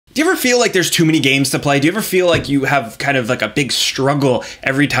Do you ever feel like there's too many games to play? Do you ever feel like you have kind of like a big struggle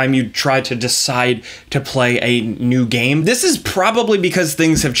every time you try to decide to play a new game? This is probably because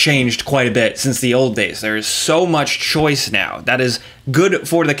things have changed quite a bit since the old days. There is so much choice now that is good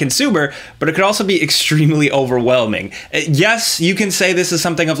for the consumer, but it could also be extremely overwhelming. Yes, you can say this is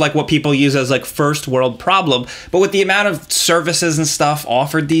something of like what people use as like first world problem, but with the amount of services and stuff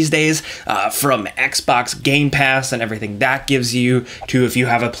offered these days, from Xbox Game Pass and everything that gives you, to if you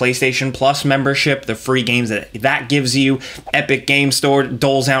have a PlayStation Plus membership, the free games that gives you, Epic Game Store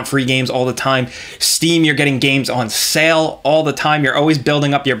doles out free games all the time, Steam, you're getting games on sale all the time, you're always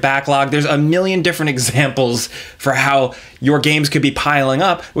building up your backlog. There's a million different examples for how your games could be piling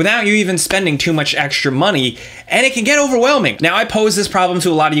up without you even spending too much extra money, and it can get overwhelming. Now, I posed this problem to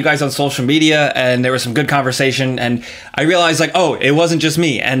a lot of you guys on social media, and there was some good conversation, and I realized like, oh, it wasn't just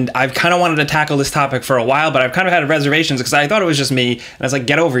me, and I've kind of wanted to tackle this topic for a while, but I've kind of had reservations because I thought it was just me, and I was like,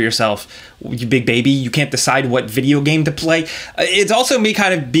 get over yourself, you big baby, you can't decide what video game to play. It's also me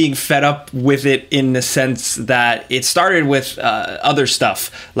kind of being fed up with it in the sense that it started with other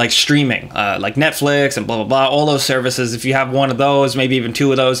stuff, like streaming, like Netflix and blah, blah, blah, all those services. If you have one of those, maybe even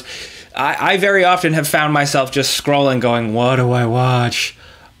two of those, I very often have found myself just scrolling going, what do I watch?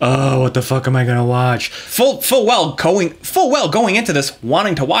 Oh, what the fuck am I gonna watch? Full well going into this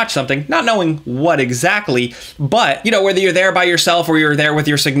wanting to watch something, not knowing what exactly, but you know, whether you're there by yourself or you're there with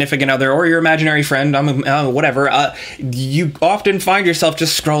your significant other or your imaginary friend, whatever, you often find yourself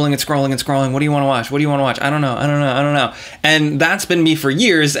just scrolling and scrolling and scrolling. What do you want to watch? What do you want to watch? I don't know. And that's been me for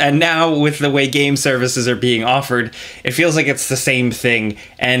years. And now with the way game services are being offered, it feels like it's the same thing.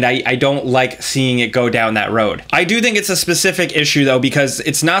 And I don't like seeing it go down that road. I do think it's a specific issue though, because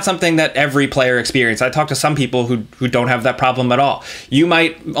it's not something that every player experiences. I talk to some people who don't have that problem at all. You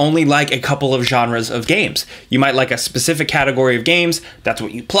might only like a couple of genres of games. You might like a specific category of games. That's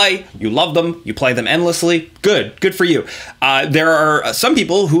what you play. You love them. You play them endlessly. Good for you. There are some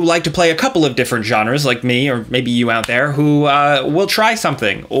people who like to play a couple of different genres, like me, or maybe you out there, who will try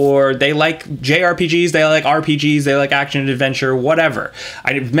something, or they like JRPGs, they like RPGs, they like action and adventure, whatever.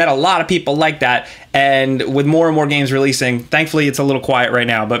 I've met a lot of people like that, and with more and more games releasing, thankfully it's a little quiet right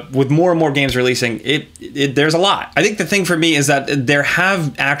now, but with more and more games releasing, there's a lot. I think the thing for me is that there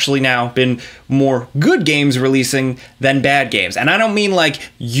have actually now been more good games releasing than bad games. And I don't mean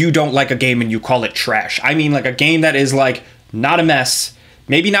like you don't like a game and you call it trash. I mean like a game that is like not a mess,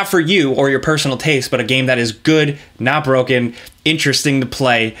 maybe not for you or your personal taste, but a game that is good, not broken, interesting to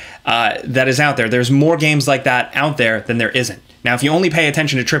play, that is out there. There's more games like that out there than there isn't. Now, if you only pay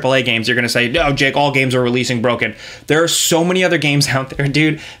attention to AAA games, you're going to say, no, Jake, all games are releasing broken. There are so many other games out there,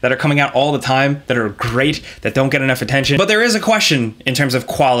 dude, that are coming out all the time, that are great, that don't get enough attention. But there is a question in terms of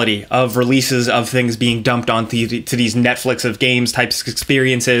quality of releases of things being dumped onto these Netflix of games types of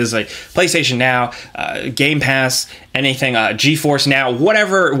experiences, like PlayStation Now, Game Pass, anything, GeForce Now,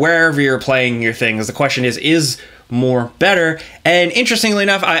 whatever, wherever you're playing your things. The question is more better? And interestingly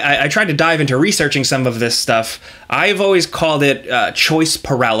enough, I tried to dive into researching some of this stuff. I've always called it choice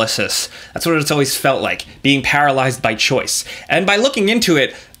paralysis. That's what it's always felt like, being paralyzed by choice. And by looking into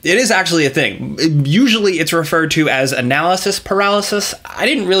it, it is actually a thing. Usually it's referred to as analysis paralysis. I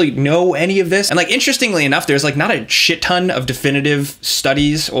didn't really know any of this. And like, interestingly enough, there's like not a shit ton of definitive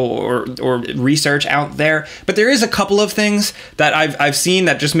studies or research out there, but there is a couple of things that I've seen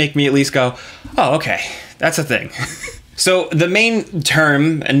that just make me at least go, oh, okay, that's a thing. So the main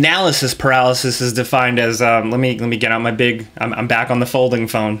term, analysis paralysis, is defined as, let me get out my big, I'm back on the folding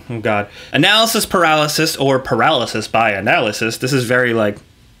phone, oh god. Analysis paralysis, or paralysis by analysis, this is very like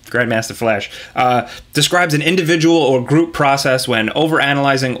Grandmaster Flash, describes an individual or group process when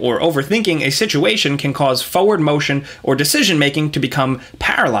overanalyzing or overthinking a situation can cause forward motion or decision-making to become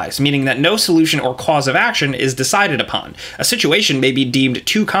paralyzed, meaning that no solution or cause of action is decided upon. A situation may be deemed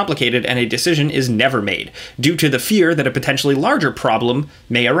too complicated and a decision is never made, due to the fear that a potentially larger problem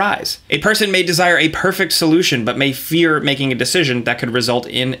may arise. A person may desire a perfect solution, but may fear making a decision that could result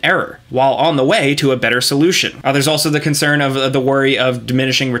in error, while on the way to a better solution. There's also the concern of the worry of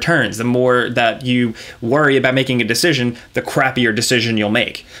diminishing returns. The more that you worry about making a decision, the crappier decision you'll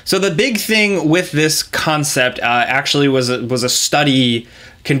make. So the big thing with this concept actually was a study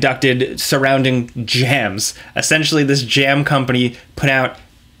conducted surrounding jams. Essentially, this jam company put out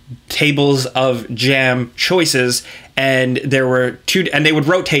tables of jam choices, and there were two, and they would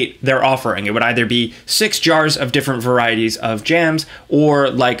rotate their offering. It would either be 6 jars of different varieties of jams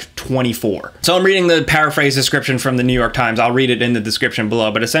or like 24. So I'm reading the paraphrase description from the New York Times. I'll read it in the description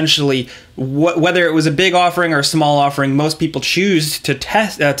below, but essentially whether it was a big offering or a small offering, most people choose to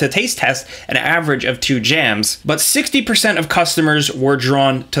taste test an average of 2 jams, but 60% of customers were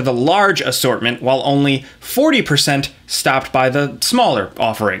drawn to the large assortment while only 40% stopped by the smaller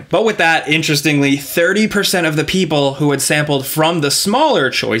offering. But with that, interestingly, 30% of the people who had sampled from the smaller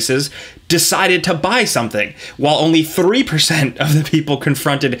choices decided to buy something, while only 3% of the people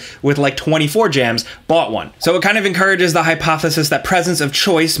confronted with like 24 jams bought one. So it kind of encourages the hypothesis that presence of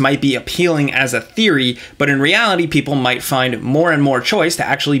choice might be appealing as a theory, but in reality, people might find more and more choice to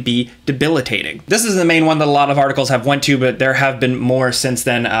actually be debilitating. This is the main one that a lot of articles have went to, but there have been more since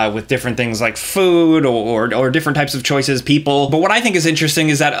then with different things like food or different types of choices, people. But what I think is interesting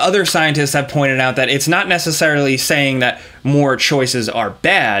is that other scientists have pointed out that it's not necessarily saying that more choices are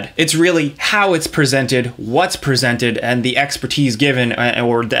bad. It's really how it's presented, what's presented, and the expertise given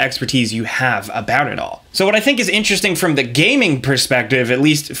or the expertise you have about it all. So what I think is interesting from the gaming perspective, at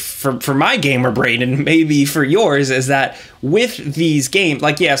least for my gamer brain and maybe for yours, is that with these games,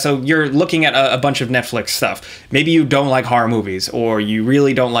 like, yeah, so you're looking at a bunch of Netflix stuff. Maybe you don't like horror movies, or you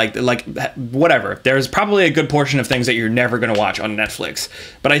really don't like whatever. There's probably a good portion of things that you're never going to watch on Netflix.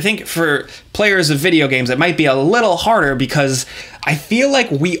 But I think for players of video games, it might be a little harder because I feel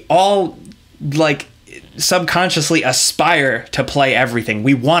like we all subconsciously aspire to play everything.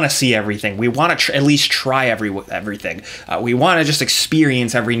 We want to see everything. We want to at least try everything. We want to just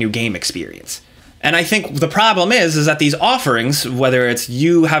experience every new game experience. And I think the problem is that these offerings, whether it's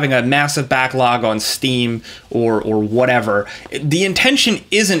you having a massive backlog on Steam or whatever, the intention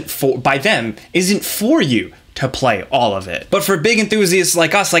isn't for you to play all of it. But for big enthusiasts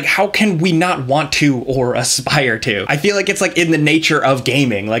like us, like, how can we not want to or aspire to? I feel like it's like in the nature of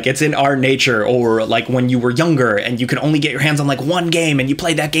gaming, like it's in our nature, or like when you were younger and you could only get your hands on like one game and you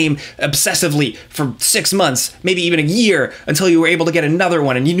played that game obsessively for 6 months, maybe even a year, until you were able to get another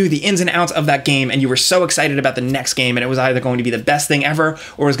one and you knew the ins and outs of that game and you were so excited about the next game and it was either going to be the best thing ever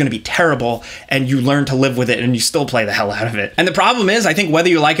or it was going to be terrible, and you learned to live with it and you still play the hell out of it. And the problem is, I think whether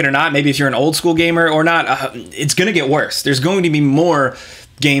you like it or not, maybe if you're an old school gamer or not, it's going to get worse. There's going to be more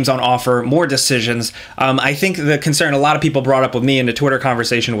games on offer, more decisions. I think the concern a lot of people brought up with me in the Twitter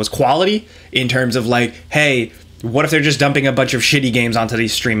conversation was quality, in terms of like, hey, what if they're just dumping a bunch of shitty games onto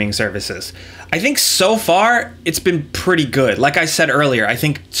these streaming services? I think so far it's been pretty good. Like I said earlier, I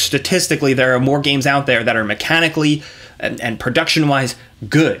think statistically there are more games out there that are mechanically and production-wise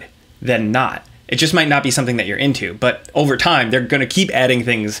good than not. It just might not be something that you're into, but over time, they're going to keep adding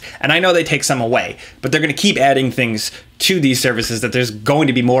things, and I know they take some away, but they're going to keep adding things to these services that there's going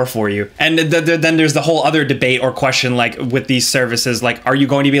to be more for you. And then there's the whole other debate or question, like with these services, like, are you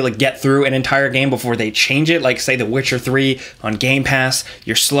going to be able to get through an entire game before they change it? Like say The Witcher 3 on Game Pass,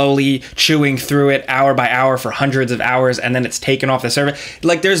 you're slowly chewing through it hour by hour for hundreds of hours, and then it's taken off the server.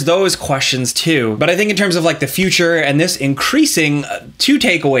 Like there's those questions too. But I think in terms of like the future and this increasing, 2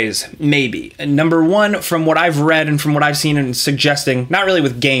 takeaways, maybe. Number one, from what I've read and from what I've seen and suggesting, not really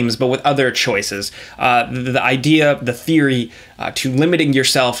with games, but with other choices, the idea, the theory to limiting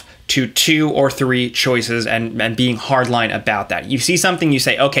yourself to 2 or 3 choices and being hardline about that. You see something, you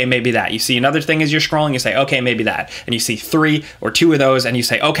say, okay, maybe that. You see another thing as you're scrolling, you say, okay, maybe that. And you see 3 or 2 of those and you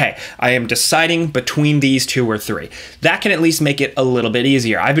say, okay, I am deciding between these 2 or 3. That can at least make it a little bit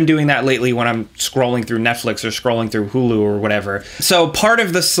easier. I've been doing that lately when I'm scrolling through Netflix or scrolling through Hulu or whatever. So part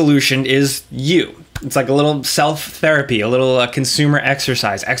of the solution is you. It's like a little self-therapy, a little consumer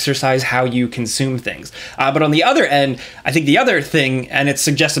exercise how you consume things. But on the other end, I think the other thing, and it's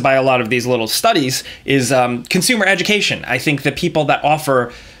suggested by a lot of these little studies, is consumer education. I think the people that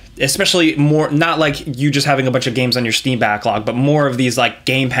offer, especially more, not like you just having a bunch of games on your Steam backlog, but more of these like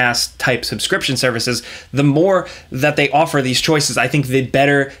Game Pass type subscription services, the more that they offer these choices, I think the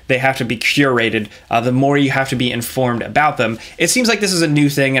better they have to be curated, the more you have to be informed about them. It seems like this is a new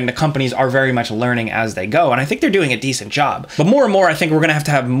thing and the companies are very much learning as they go, and I think they're doing a decent job. But more and more, I think we're gonna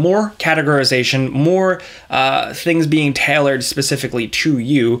have more categorization, more things being tailored specifically to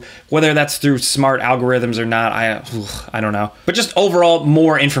you, whether that's through smart algorithms or not, I don't know. But just overall,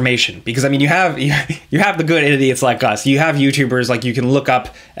 more information. Because I mean, you have the good idiots like us. You have YouTubers, like you can look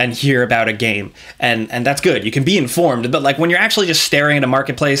up and hear about a game, and that's good. You can be informed, but like when you're actually just staring at a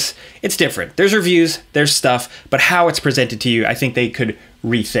marketplace, it's different. There's reviews, there's stuff, but how it's presented to you, I think they could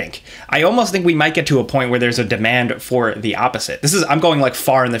rethink. I almost think we might get to a point where there's a demand for the opposite. I'm going like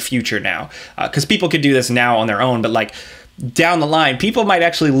far in the future now, because people could do this now on their own, but like down the line, people might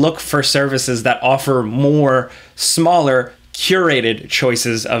actually look for services that offer more smaller, curated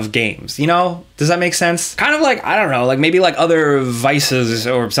choices of games. You know, does that make sense? Kind of like, I don't know, like maybe like other vices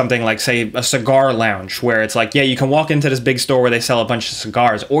or something, like say a cigar lounge, where it's like, yeah, you can walk into this big store where they sell a bunch of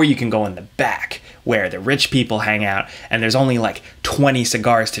cigars, or you can go in the back where the rich people hang out and there's only like 20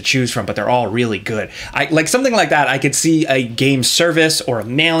 cigars to choose from, but they're all really good. Like something like that. I could see a game service or a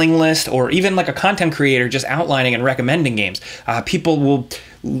mailing list, or even like a content creator just outlining and recommending games. People will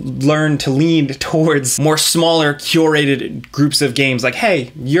learn to lean towards more smaller, curated groups of games. Like,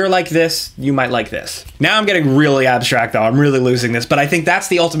 hey, you're like this, you might like this. Now I'm getting really abstract though, I'm really losing this, but I think that's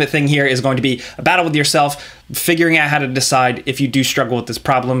the ultimate thing here, is going to be a battle with yourself, figuring out how to decide if you do struggle with this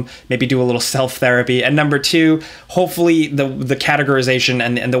problem, maybe do a little self-therapy. And number two, hopefully the categorization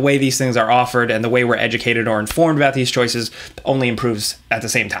and the way these things are offered and the way we're educated or informed about these choices only improves at the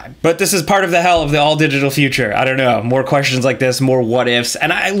same time. But this is part of the hell of the all-digital future. I don't know, more questions like this, more what ifs.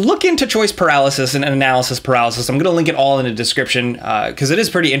 And I look into choice paralysis and analysis paralysis. I'm gonna link it all in the description because it is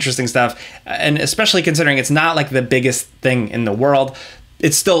pretty interesting stuff. And especially considering it's not like the biggest thing in the world,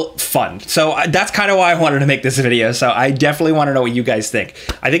 it's still fun. So that's kind of why I wanted to make this video. So I definitely want to know what you guys think.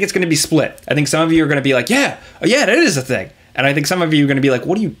 I think it's going to be split. I think some of you are going to be like, yeah, that is a thing. And I think some of you are going to be like,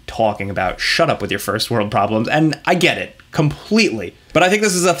 what are you talking about? Shut up with your first world problems. And I get it completely. But I think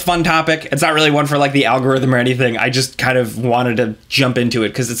this is a fun topic. It's not really one for like the algorithm or anything. I just kind of wanted to jump into it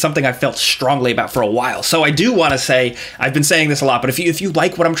because it's something I felt strongly about for a while. So I do want to say, I've been saying this a lot, but if you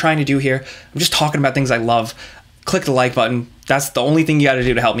like what I'm trying to do here, I'm just talking about things I love. Click the like button. That's the only thing you got to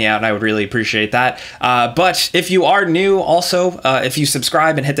do to help me out, and I would really appreciate that. But if you are new, also, if you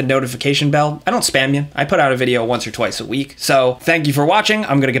subscribe and hit the notification bell, I don't spam you. I put out a video once or twice a week. So thank you for watching.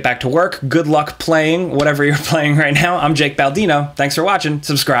 I'm going to get back to work. Good luck playing whatever you're playing right now. I'm Jake Baldino. Thanks for watching.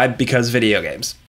 Subscribe because video games.